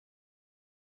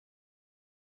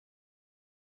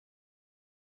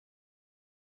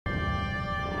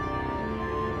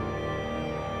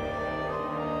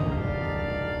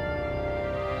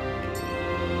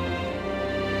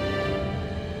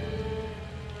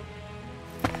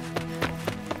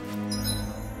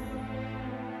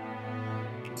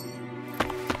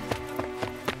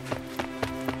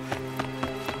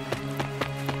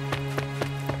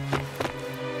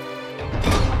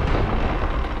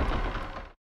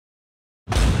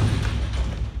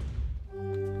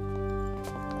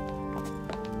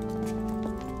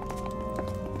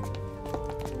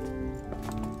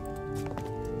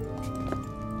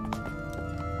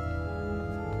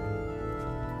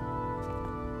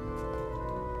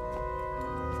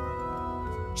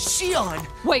Shionne!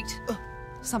 Wait!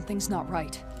 Something's not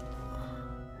right.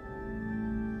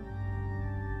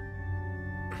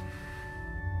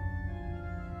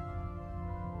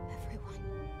 Everyone.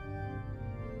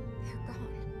 They're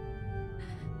gone.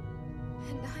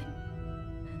 And I'm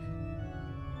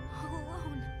all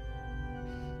alone.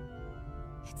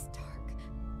 It's dark.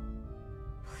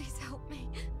 Please help me.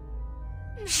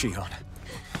 No. Shionne.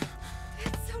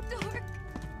 It's so dark.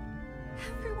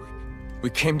 Everyone. We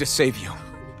came to save you.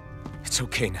 It's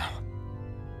okay now.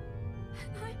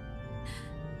 And I'm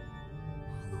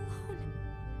all alone.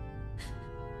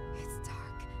 It's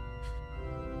dark.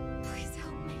 Please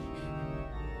help me.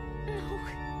 No.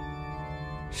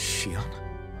 Shionne?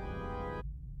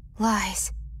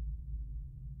 Lies.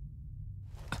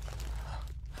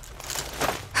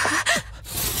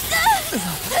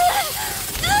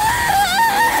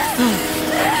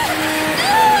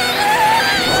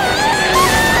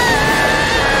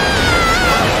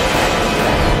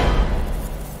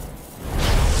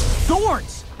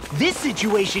 Thorns! This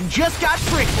situation just got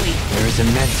prickly! There is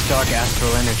immense dark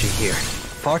astral energy here.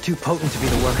 Far too potent to be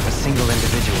the work of a single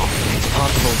individual. It's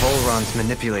possible Vholran's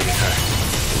manipulating her.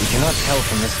 We cannot tell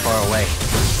from this far away.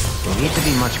 We need to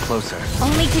be much closer.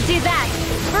 Only to do that,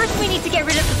 first we need to get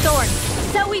rid of the thorns.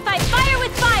 So we fight fire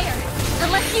with fire!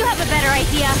 Unless you have a better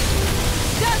idea.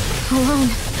 Alone.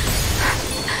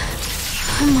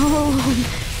 I'm all alone.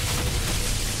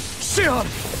 Shionne!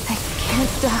 I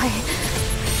can't die.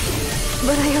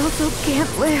 But I also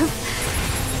can't live.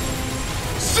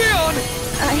 Shionne!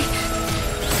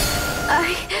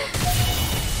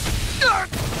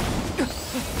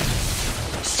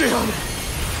 Shionne!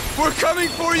 We're coming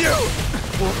for you!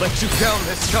 Won't let you down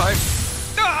this time.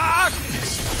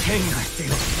 This pain I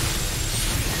feel.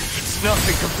 It's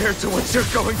nothing compared to what you're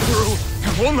going through.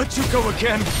 I won't let you go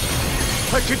again.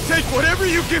 I can take whatever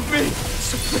you give me.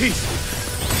 So please,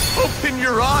 open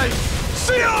your eyes.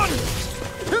 Shionne!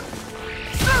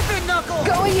 Serpent Knuckle!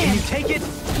 Going Can in. you take it?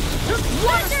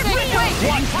 Wonder Blade!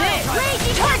 Watch this!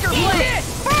 Raging Tiger Blade!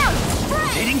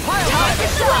 Hitting pile driver!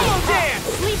 Solo dance!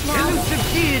 Sleep now. Elusive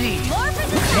deity! More for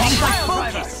the Hitting side.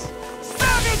 by focus!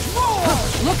 Savage roar!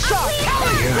 Look sharp! Here,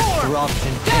 Coward roar! dropped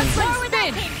in That's pain. where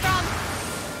that came from.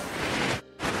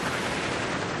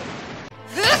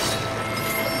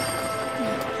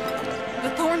 The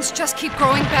thorns just keep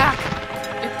growing back.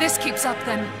 If this keeps up,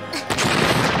 then...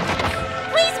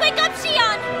 Please wake up,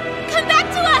 Shionne! Come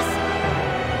back to us!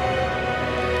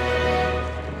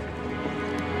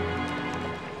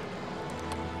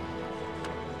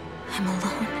 I'm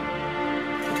alone.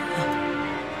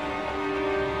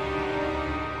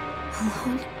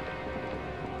 Alone?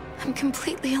 I'm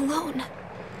completely alone.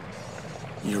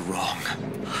 You're wrong.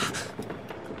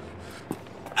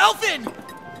 Elfin!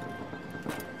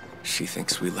 She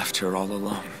thinks we left her all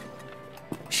alone.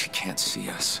 She can't see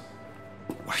us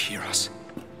or hear us.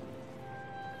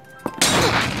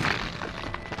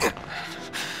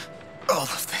 All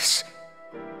of this.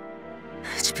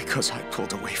 It's because I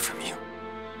pulled away from you.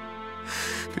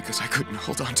 Because I couldn't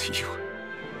hold on to you.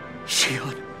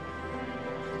 Shionne.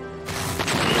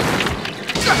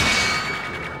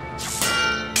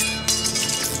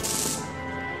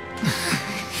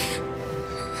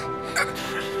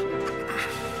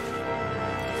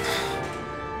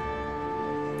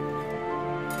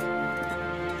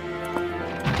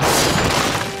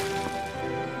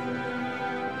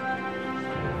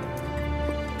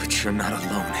 But you're not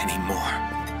alone anymore.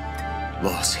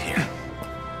 Law's here.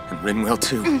 And Rinwell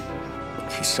too.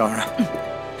 Kisara.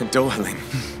 And Dohaling.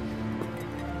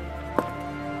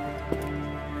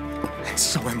 And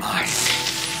so am I.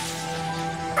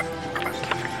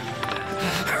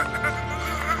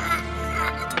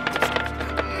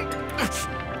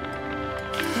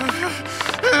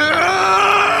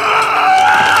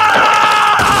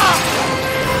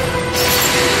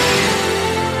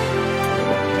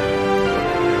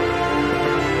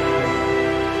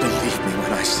 Believe me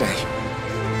when I say,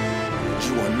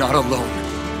 you are not alone.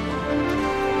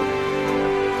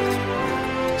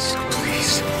 So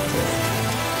please,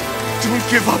 don't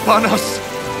give up on us.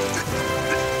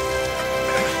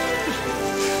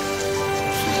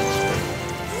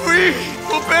 We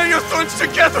will bear your thorns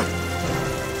together.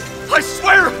 I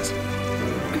swear it.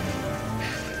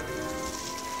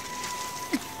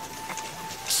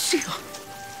 Shionne.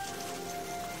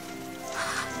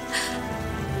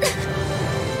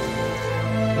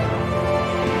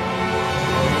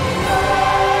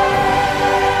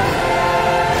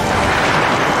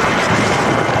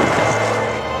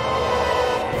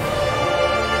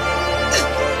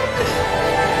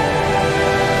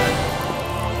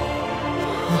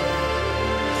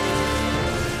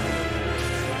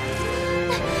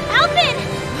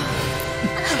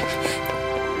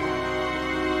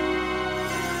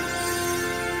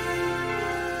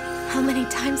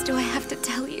 times do I have to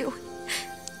tell you?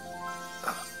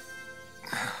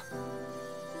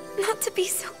 Not to be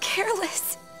so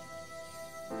careless.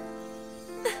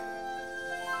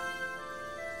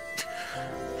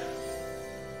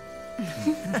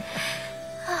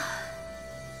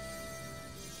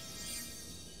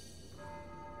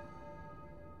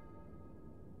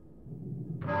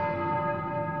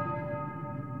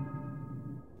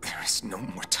 There is no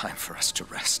more time for us to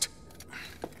rest.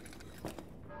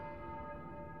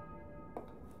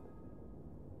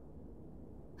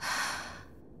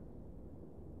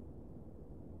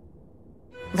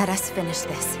 Let us finish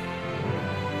this.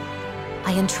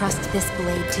 I entrust this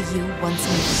blade to you once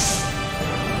more.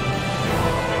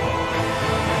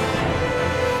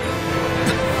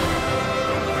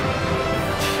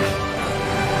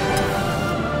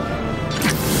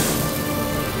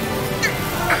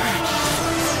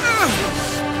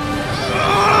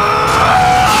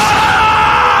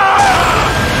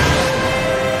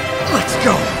 Let's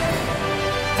go!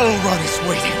 Vholran is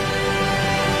waiting.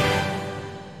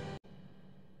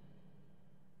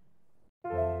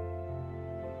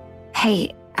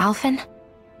 Hey, Alphen?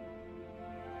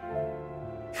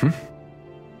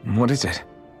 What is it?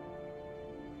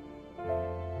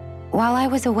 While I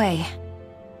was away,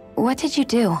 what did you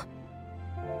do?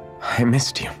 I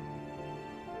missed you.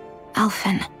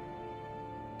 Alphen.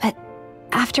 But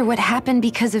after what happened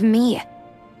because of me...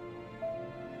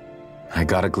 I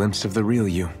got a glimpse of the real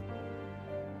you.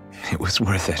 It was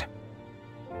worth it.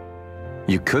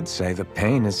 You could say the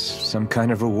pain is some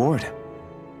kind of reward.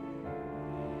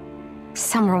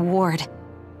 Some reward.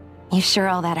 You sure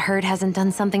all that hurt hasn't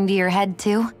done something to your head,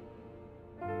 too?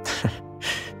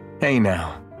 Hey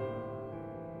now.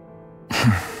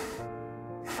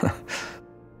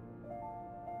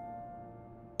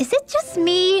 Is it just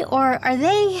me, or are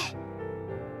they...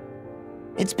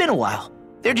 It's been a while.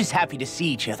 They're just happy to see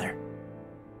each other.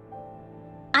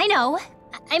 I know.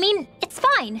 I mean, it's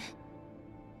fine.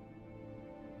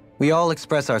 We all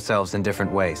express ourselves in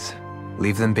different ways.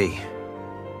 Leave them be.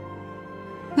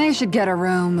 They should get a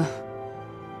room.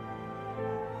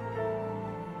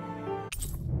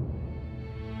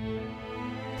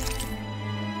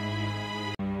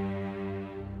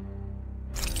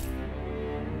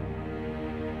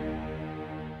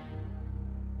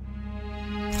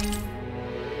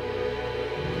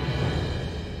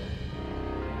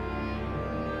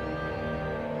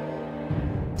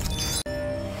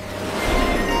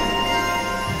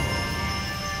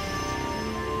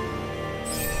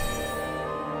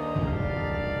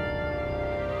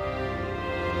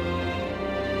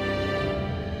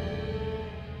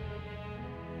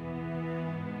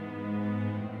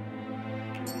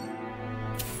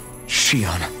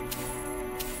 Shionne.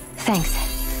 Thanks.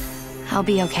 I'll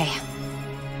be okay.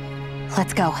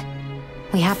 Let's go.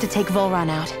 We have to take Vholran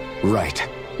out. Right.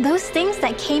 Those things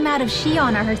that came out of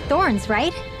Shionne are her thorns,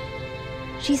 right?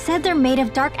 She said they're made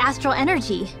of dark astral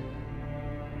energy.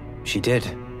 She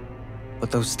did.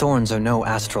 But those thorns are no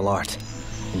astral art,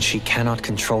 and she cannot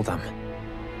control them.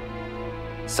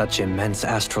 Such immense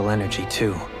astral energy,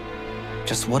 too.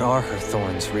 Just what are her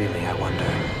thorns, really, I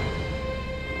wonder?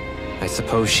 I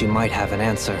suppose she might have an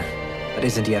answer, but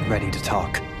isn't yet ready to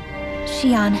talk.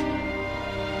 Shionne.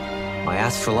 My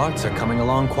astral arts are coming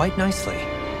along quite nicely.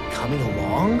 Coming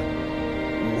along?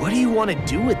 What do you want to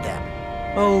do with them?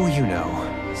 Oh, you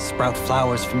know. Sprout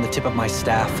flowers from the tip of my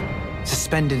staff,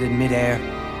 suspended in midair.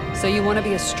 So you want to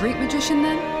be a street magician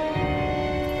then?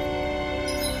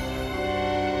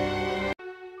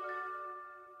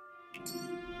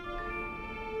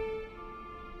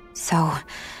 So,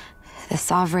 the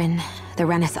Sovereign, the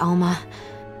Renis Alma,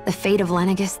 the fate of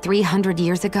Lenegis 300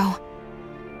 years ago?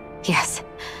 Yes.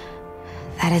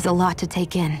 That is a lot to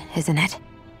take in, isn't it?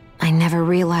 I never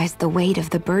realized the weight of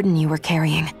the burden you were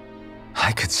carrying.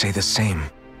 I could say the same.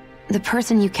 The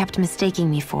person you kept mistaking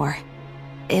me for.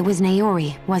 It was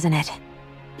Naori, wasn't it?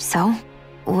 So,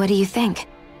 what do you think?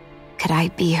 Could I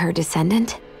be her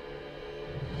descendant?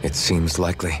 It seems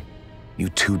likely. You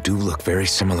two do look very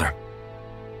similar.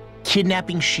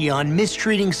 Kidnapping Shionne,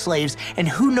 mistreating slaves, and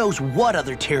who knows what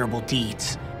other terrible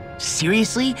deeds.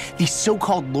 Seriously? These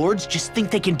so-called lords just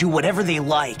think they can do whatever they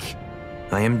like.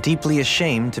 I am deeply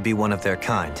ashamed to be one of their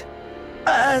kind.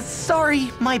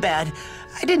 Sorry, my bad.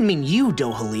 I didn't mean you,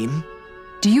 Dohalim.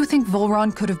 Do you think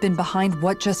Vholran could have been behind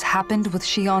what just happened with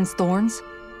Shionne's thorns?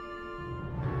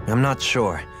 I'm not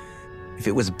sure. If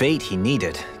it was bait he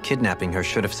needed, kidnapping her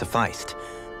should have sufficed.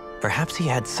 Perhaps he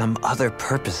had some other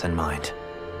purpose in mind.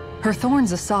 Her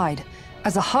thorns aside,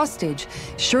 as a hostage,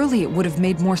 surely it would have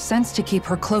made more sense to keep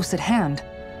her close at hand.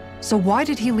 So why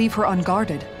did he leave her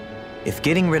unguarded? If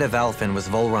getting rid of Alphen was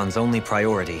Vholran's only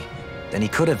priority, then he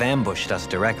could have ambushed us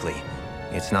directly.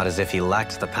 It's not as if he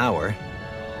lacked the power.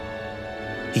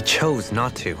 He chose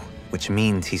not to, which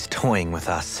means he's toying with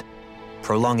us,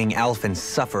 prolonging Alphen's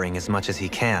suffering as much as he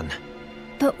can.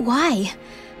 But why?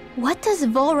 What does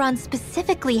Vholran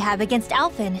specifically have against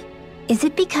Alphen? Is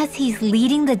it because he's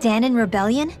leading the Dahnan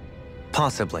rebellion?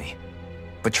 Possibly.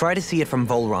 But try to see it from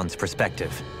Vholran's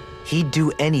perspective. He'd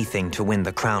do anything to win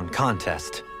the crown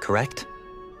contest, correct?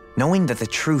 Knowing that the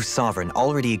true sovereign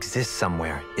already exists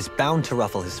somewhere is bound to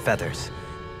ruffle his feathers.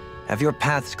 Have your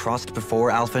paths crossed before,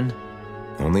 Alphen?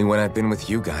 Only when I've been with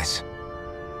you guys.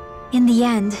 In the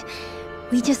end,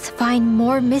 we just find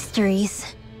more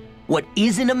mysteries. What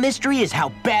isn't a mystery is how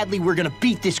badly we're gonna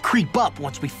beat this creep up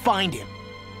once we find him.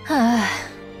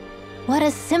 What a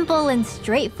simple and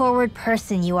straightforward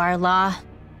person you are, Law.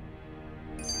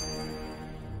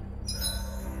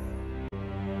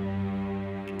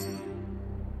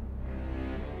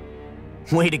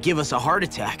 Way to give us a heart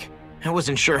attack. I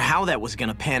wasn't sure how that was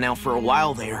gonna pan out for a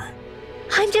while there.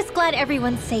 I'm just glad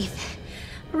everyone's safe.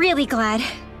 Really glad.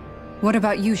 What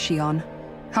about you, Shionne?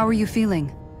 How are you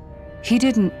feeling? He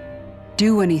didn't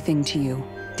do anything to you,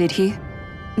 did he?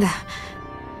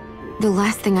 The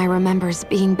last thing I remember is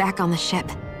being back on the ship.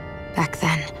 Back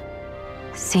then.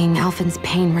 Seeing Alphen's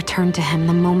pain return to him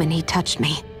the moment he touched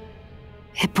me.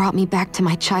 It brought me back to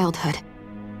my childhood.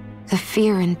 The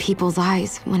fear in people's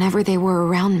eyes whenever they were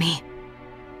around me.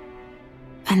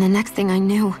 And the next thing I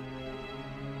knew,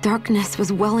 darkness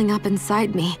was welling up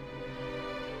inside me.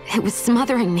 It was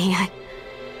smothering me.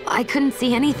 I couldn't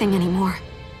see anything anymore.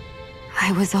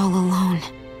 I was all alone.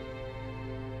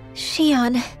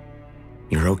 Shionne.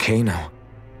 You're okay now.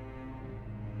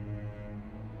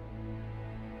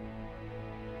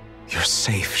 You're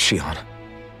safe, Shionne.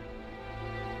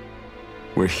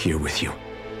 We're here with you.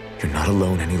 You're not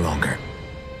alone any longer.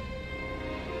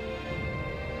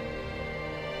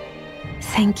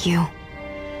 Thank you.